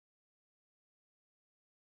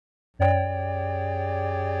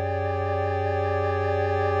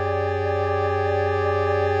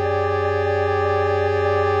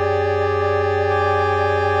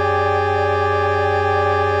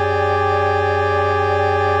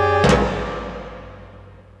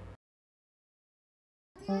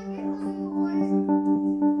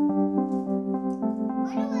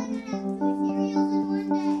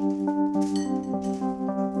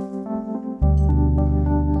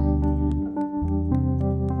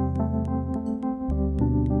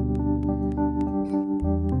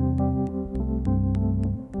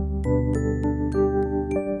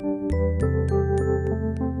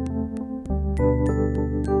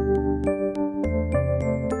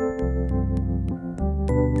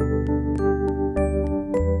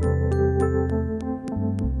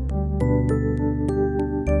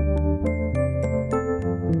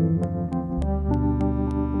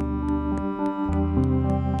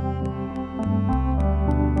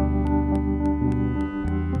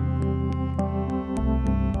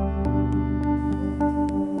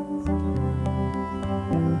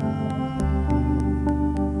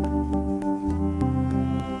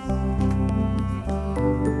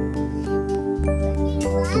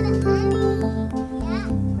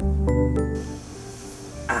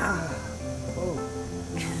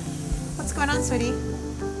What's going on, sweetie?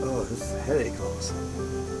 Oh, this headache all of a sudden.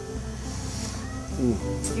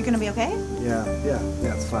 You gonna be okay? Yeah,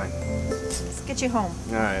 it's fine. Let's get you home.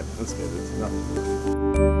 All right, that's good. It's nothing.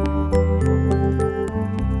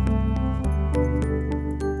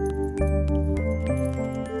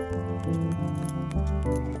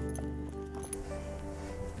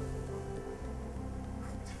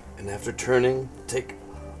 And after turning, take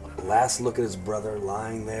a last look at his brother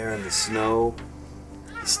lying there in the snow,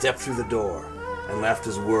 he stepped through the door and left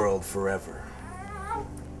his world forever.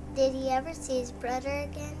 Did he ever see his brother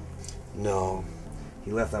again? No,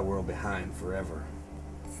 he left that world behind forever.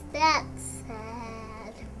 That's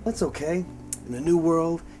sad. That's okay. In a new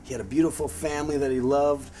world, he had a beautiful family that he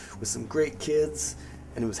loved with some great kids,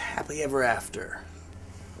 and it was happily ever after.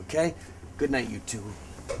 Okay? Good night, you two.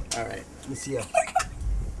 All right, let me see you.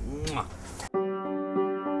 Mwah.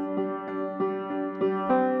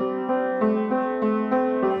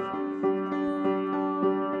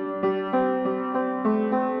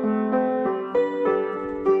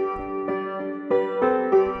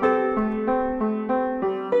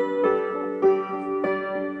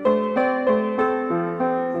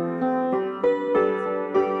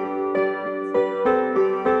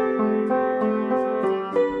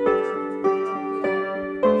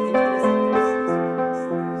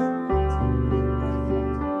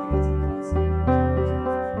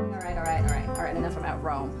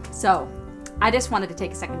 So, I just wanted to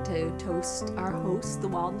take a second to toast our hosts, the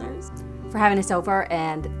Waldners, for having us over,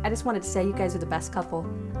 and I just wanted to say you guys are the best couple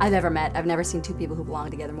I've ever met. I've never seen two people who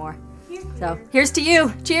belong together more. So, here's to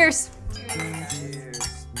you. Cheers.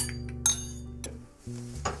 Cheers.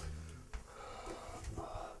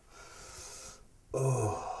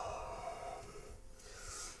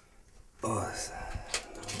 No,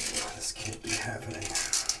 this can't be happening.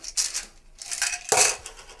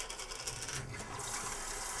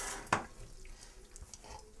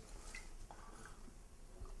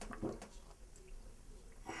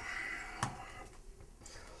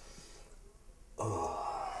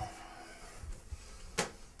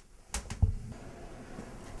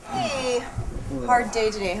 Hey, hard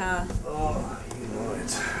day today, huh? Oh, you know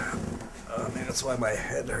it. Maybe that's why my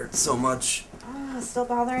head hurts so much. Oh, still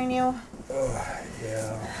bothering you?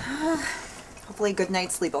 Yeah. Hopefully a good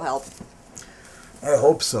night's sleep will help. I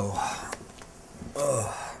hope so.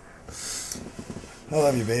 I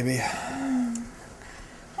love you, baby.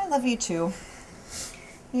 I love you too.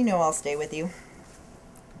 You know I'll stay with you.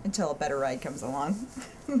 Until a better ride comes along.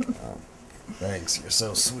 Oh, thanks, you're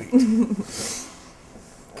so sweet.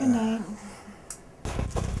 Good night.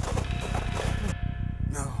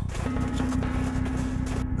 No.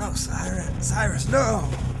 No, Cyrus, no!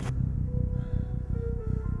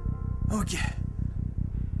 Oh, get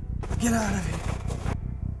out of here.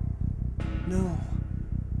 No.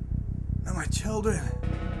 Not my children.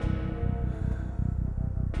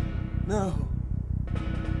 No.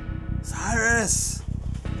 Cyrus!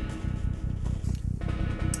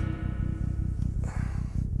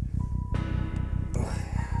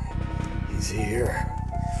 He's here.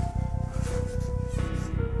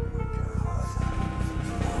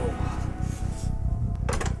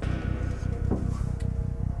 Oh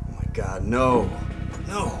my God, no.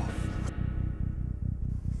 No.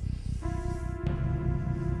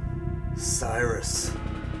 Cyrus,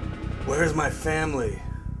 where's my family?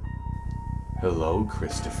 Hello,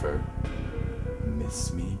 Christopher.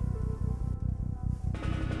 Miss me?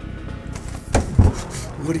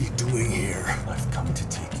 What are you doing here? I've come to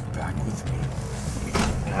take you back with me.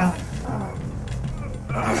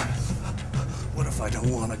 What if I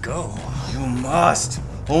don't want to go? You must.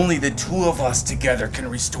 Only the two of us together can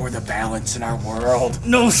restore the balance in our world.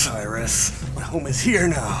 No, Cyrus. My home is here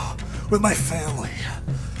now, with my family.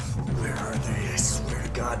 Where are they? I swear to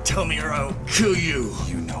God, tell me or I'll kill you.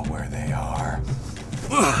 You know where they are.